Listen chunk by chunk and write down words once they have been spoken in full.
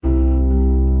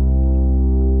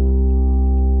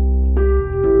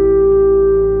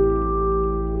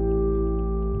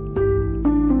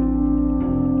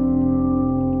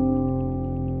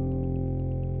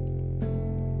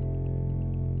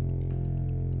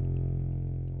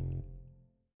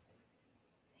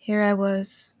Here I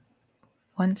was,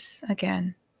 once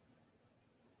again,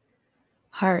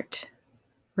 heart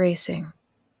racing.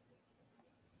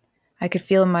 I could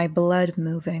feel my blood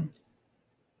moving,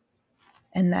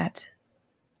 and that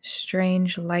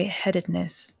strange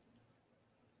lightheadedness.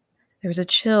 There was a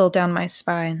chill down my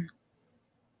spine.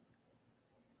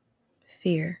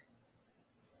 Fear.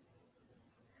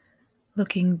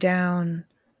 Looking down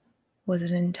was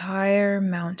an entire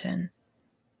mountain,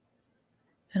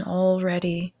 and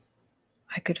already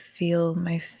I could feel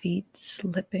my feet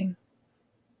slipping.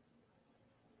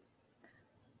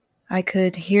 I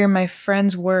could hear my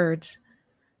friend's words.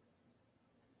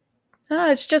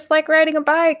 "Oh, it's just like riding a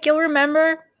bike, you'll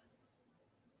remember."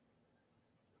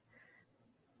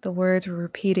 The words were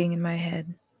repeating in my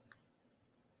head.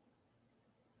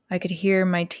 I could hear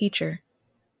my teacher.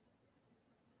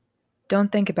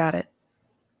 "Don't think about it.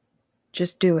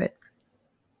 Just do it."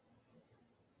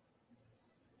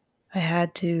 I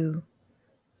had to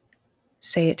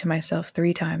say it to myself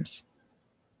 3 times.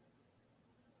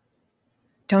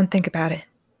 "Don't think about it.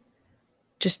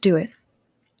 Just do it.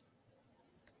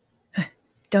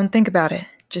 Don't think about it.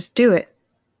 Just do it.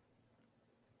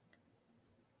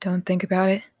 Don't think about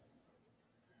it.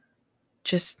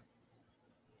 Just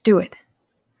do it."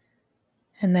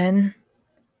 And then,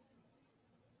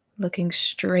 looking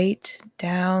straight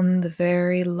down the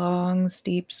very long,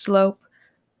 steep slope,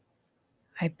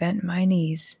 I bent my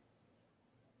knees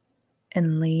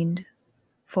and leaned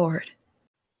forward.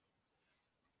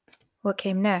 What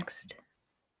came next,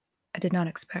 I did not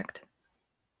expect.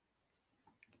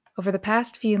 Over the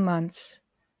past few months,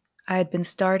 I had been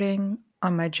starting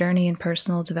on my journey in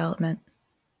personal development.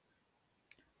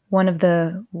 One of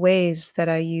the ways that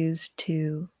I used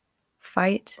to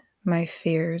fight my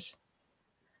fears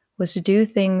was to do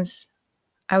things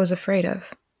I was afraid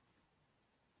of.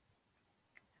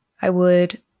 I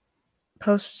would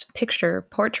post picture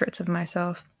portraits of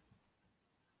myself,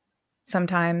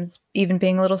 sometimes even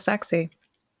being a little sexy.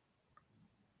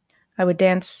 I would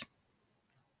dance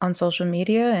on social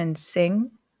media and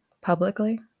sing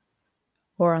publicly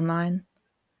or online.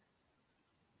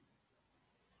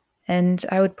 And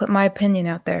I would put my opinion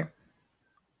out there.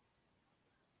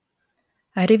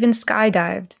 I had even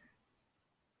skydived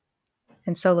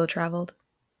and solo traveled.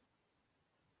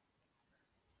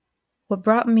 What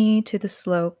brought me to the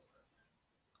slope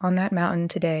on that mountain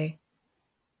today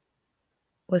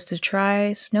was to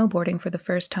try snowboarding for the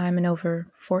first time in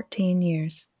over 14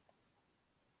 years.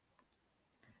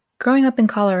 Growing up in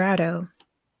Colorado,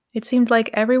 it seemed like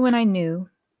everyone I knew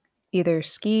either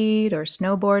skied or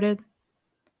snowboarded.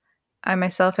 I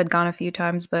myself had gone a few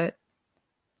times, but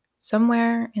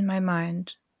somewhere in my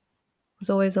mind was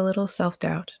always a little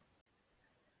self-doubt.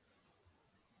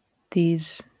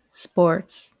 These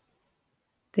sports,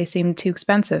 they seemed too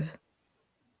expensive.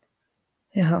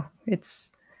 It's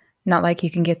not like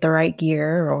you can get the right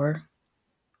gear, or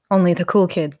only the cool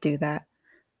kids do that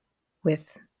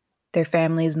with their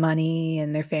family's money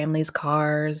and their family's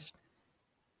cars.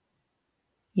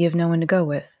 You have no one to go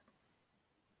with.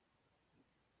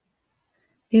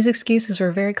 These excuses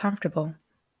were very comfortable.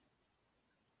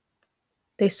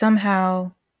 They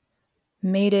somehow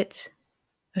made it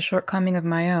a shortcoming of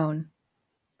my own,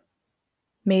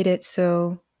 made it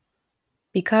so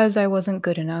because I wasn't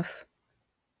good enough,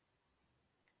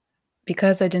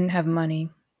 because I didn't have money,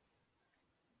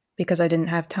 because I didn't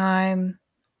have time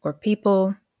or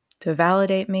people to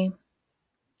validate me,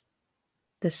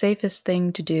 the safest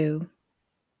thing to do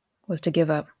was to give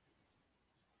up.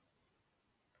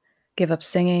 Give up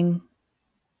singing,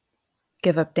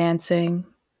 give up dancing,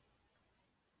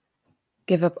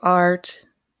 give up art,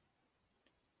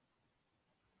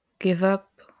 give up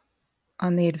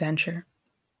on the adventure.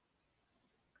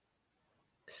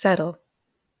 Settle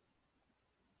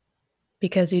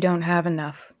because you don't have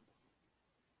enough,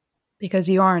 because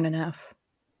you aren't enough.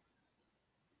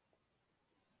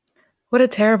 What a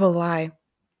terrible lie.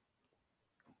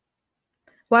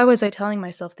 Why was I telling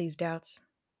myself these doubts?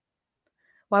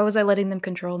 Why was I letting them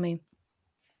control me?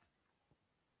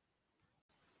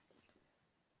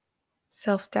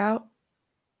 Self-doubt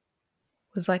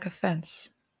was like a fence.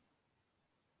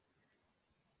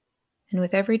 And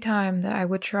with every time that I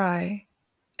would try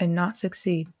and not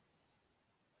succeed,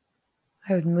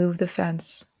 I would move the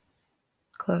fence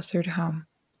closer to home.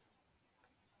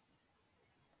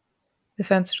 The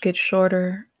fence would get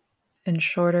shorter and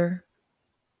shorter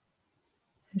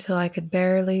until I could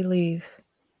barely leave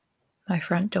my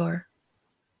front door.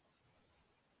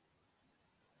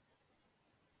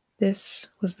 This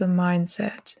was the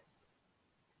mindset.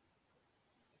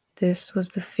 This was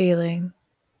the feeling.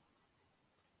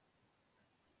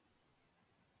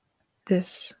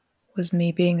 This was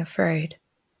me being afraid.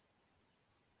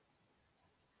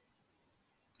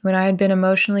 When I had been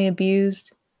emotionally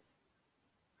abused,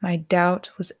 my doubt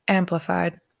was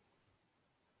amplified.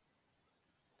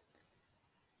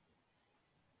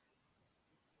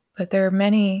 But there are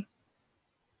many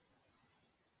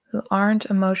who aren't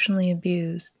emotionally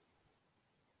abused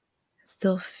and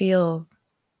still feel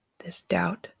this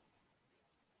doubt,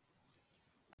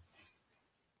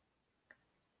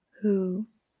 who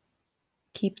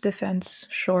keep the fence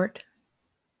short,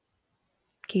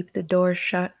 keep the doors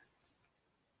shut,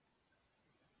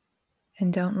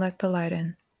 and don't let the light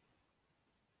in.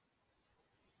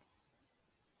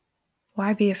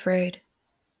 Why be afraid?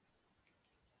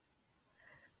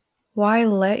 Why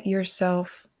let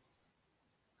yourself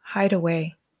hide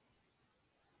away,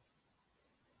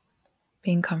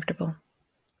 being comfortable,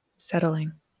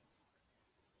 settling?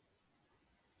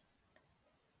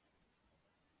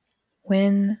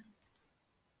 When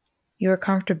you're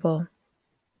comfortable,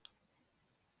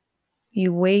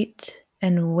 you wait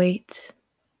and wait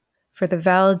for the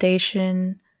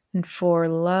validation and for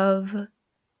love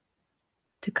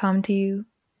to come to you,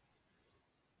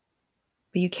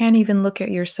 but you can't even look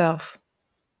at yourself.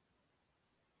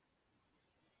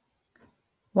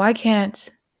 Why can't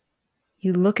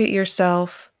you look at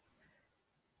yourself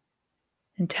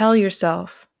and tell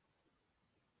yourself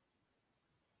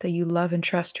that you love and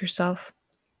trust yourself,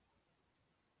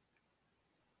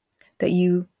 that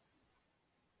you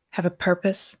have a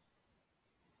purpose,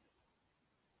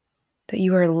 that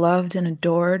you are loved and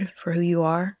adored for who you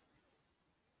are,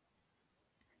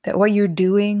 that what you're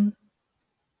doing,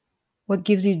 what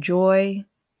gives you joy,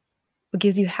 what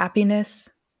gives you happiness,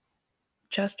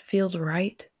 just feels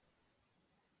right?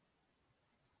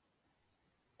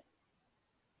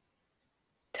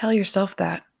 Tell yourself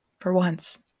that for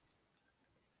once.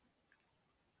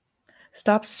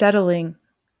 Stop settling.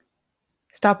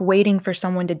 Stop waiting for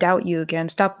someone to doubt you again.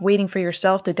 Stop waiting for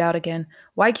yourself to doubt again.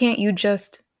 Why can't you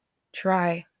just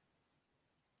try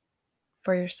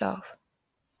for yourself?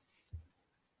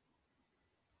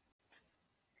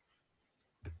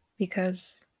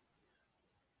 Because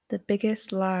the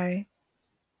biggest lie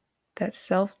that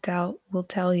self-doubt will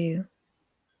tell you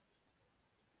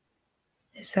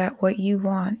is that what you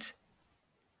want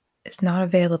is not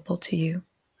available to you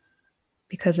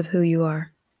because of who you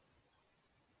are.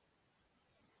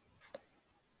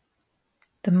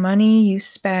 The money you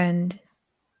spend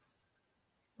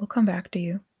will come back to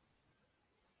you.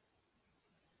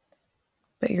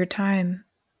 But your time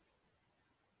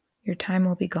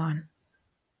will be gone.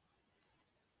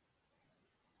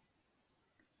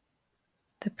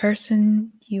 The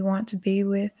person you want to be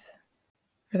with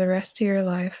for the rest of your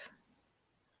life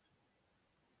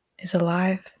is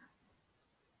alive.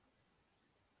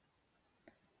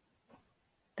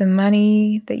 The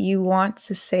money that you want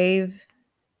to save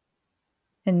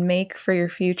and make for your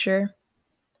future,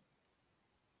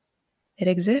 it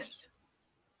exists.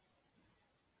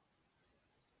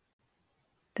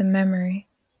 The memory,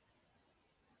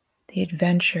 the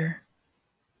adventure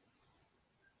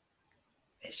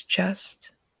is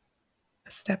just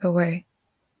a step away.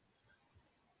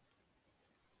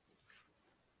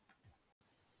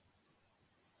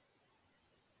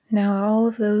 Now, all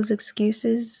of those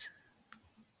excuses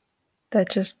that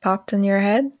just popped in your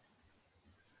head,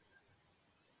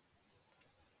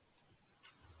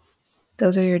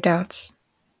 those are your doubts.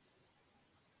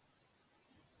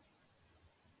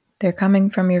 They're coming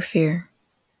from your fear.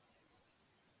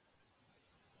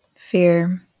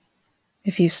 Fear,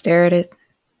 if you stare at it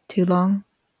too long,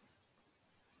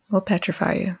 will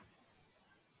petrify you.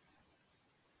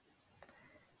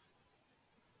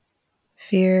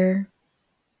 Fear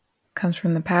comes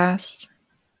from the past,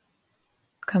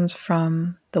 comes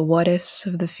from the what ifs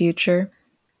of the future.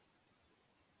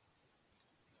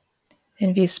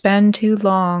 And if you spend too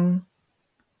long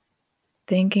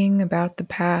thinking about the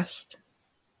past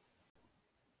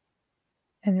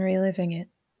and reliving it,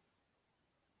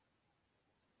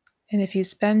 and if you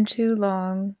spend too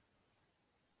long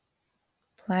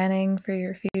planning for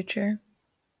your future,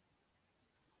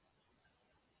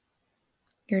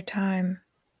 your time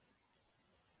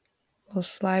will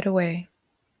slide away.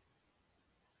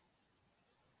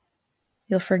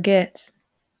 You'll forget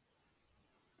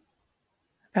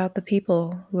about the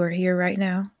people who are here right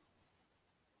now.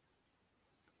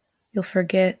 You'll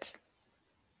forget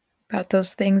about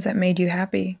those things that made you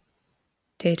happy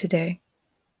day to day.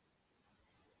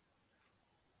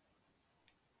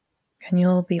 And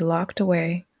you'll be locked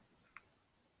away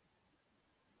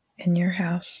in your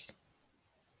house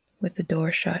with the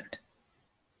door shut.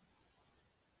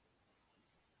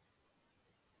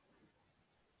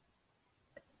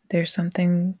 There's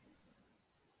something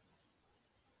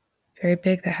very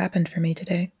big that happened for me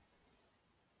today.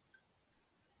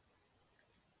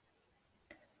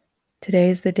 Today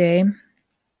is the day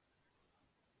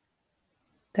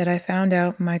that I found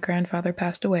out my grandfather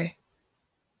passed away.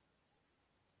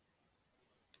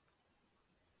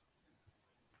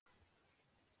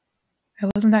 I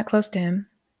wasn't that close to him,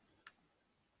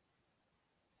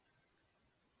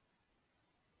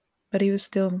 but he was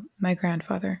still my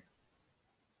grandfather.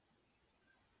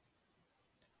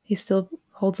 He still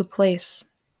holds a place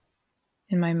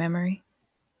in my memory.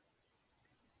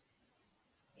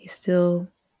 He still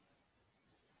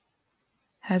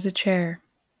has a chair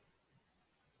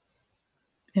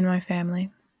in my family.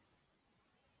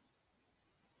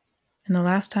 And the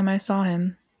last time I saw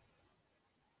him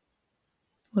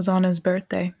was on his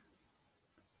birthday,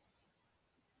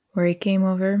 where he came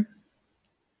over,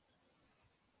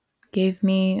 gave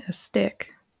me a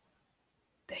stick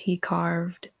that he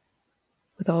carved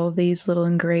with all of these little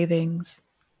engravings.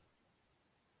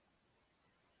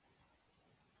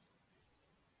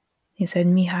 He said,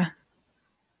 "Mija,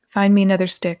 find me another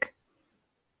stick.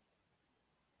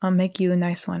 I'll make you a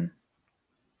nice one."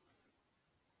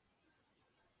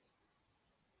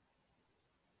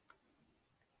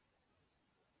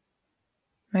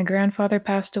 My grandfather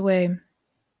passed away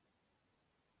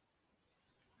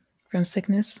from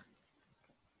sickness,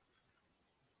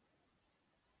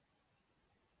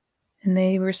 and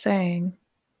they were saying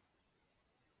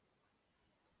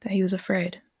that he was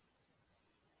afraid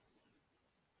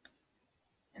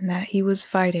and that he was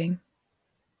fighting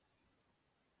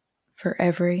for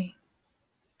every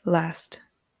last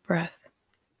breath.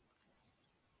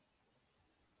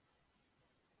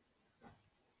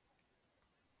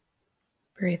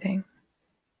 Breathing.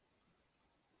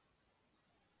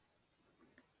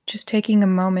 Just taking a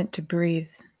moment to breathe.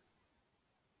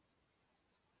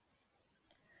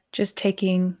 Just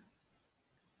taking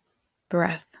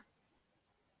breath.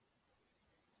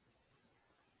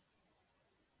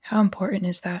 How important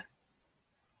is that?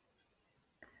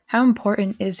 How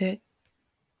important is it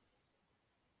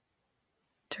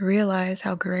to realize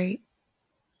how great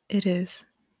it is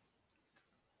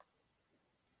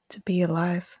to be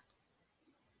alive?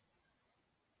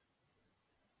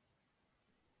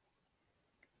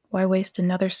 Why waste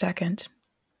another second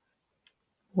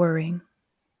worrying?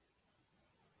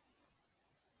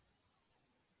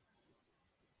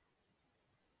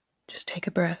 Just take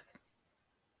a breath.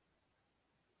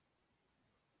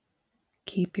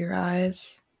 Keep your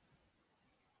eyes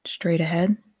straight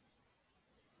ahead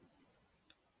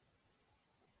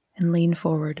and lean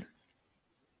forward.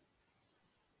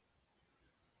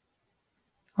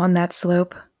 On that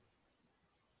slope,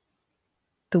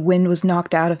 the wind was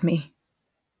knocked out of me.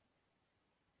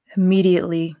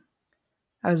 Immediately,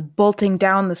 I was bolting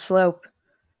down the slope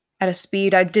at a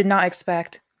speed I did not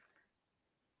expect.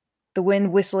 The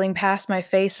wind whistling past my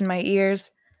face and my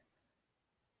ears.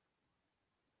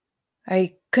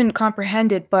 I couldn't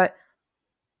comprehend it, but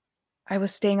I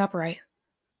was staying upright.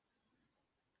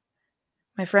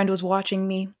 My friend was watching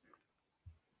me.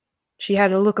 She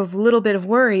had a look of a little bit of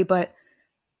worry, but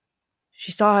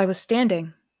she saw I was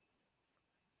standing.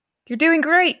 "You're doing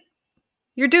great!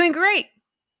 You're doing great!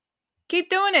 Keep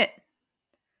doing it!"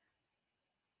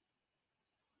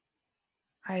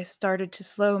 I started to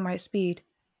slow my speed.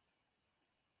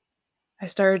 I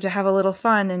started to have a little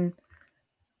fun and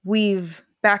weave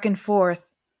back and forth.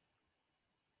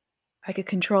 I could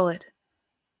control it.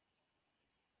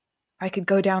 I could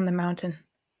go down the mountain.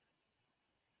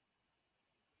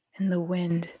 In the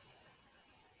wind,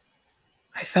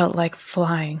 I felt like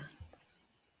flying.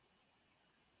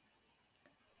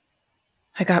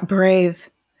 I got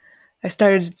brave. I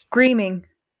started screaming.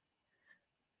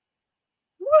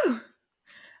 Woo!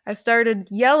 I started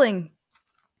yelling.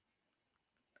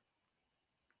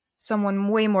 Someone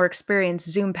way more experienced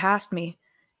zoomed past me,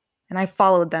 and I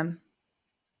followed them.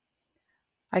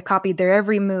 I copied their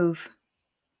every move,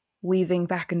 weaving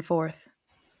back and forth.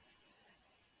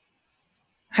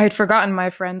 I had forgotten my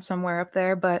friend somewhere up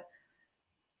there, but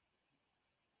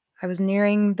I was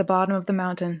nearing the bottom of the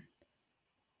mountain,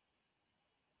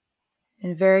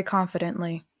 and very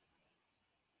confidently,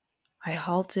 I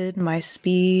halted my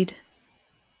speed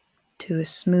to a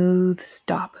smooth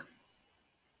stop.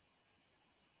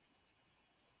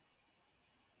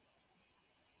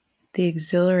 The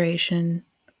exhilaration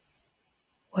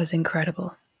was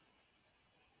incredible.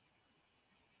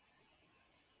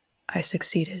 I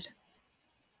succeeded.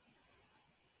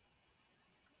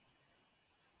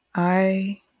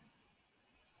 I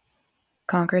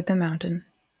conquered the mountain.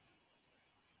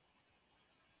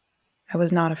 I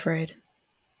was not afraid.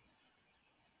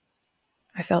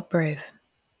 I felt brave.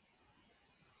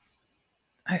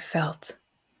 I felt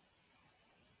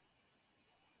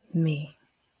me.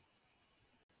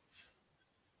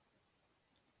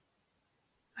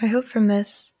 I hope from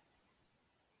this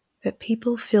that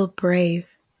people feel brave,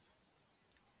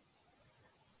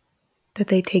 that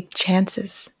they take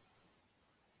chances,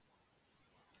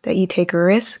 that you take a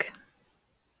risk.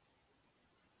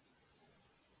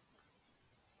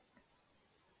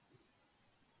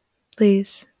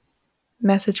 Please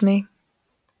message me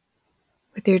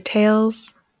with your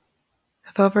tales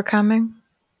of overcoming,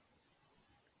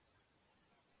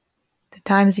 the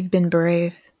times you've been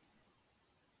brave.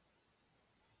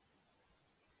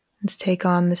 Let's take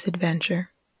on this adventure.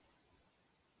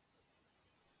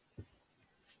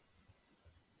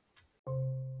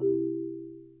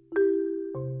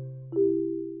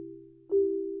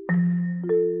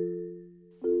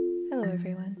 Hello,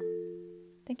 everyone.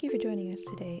 Thank you for joining us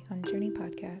today on Journey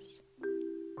Podcast.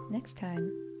 Next time,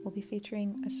 we'll be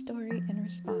featuring a story and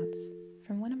response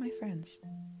from one of my friends.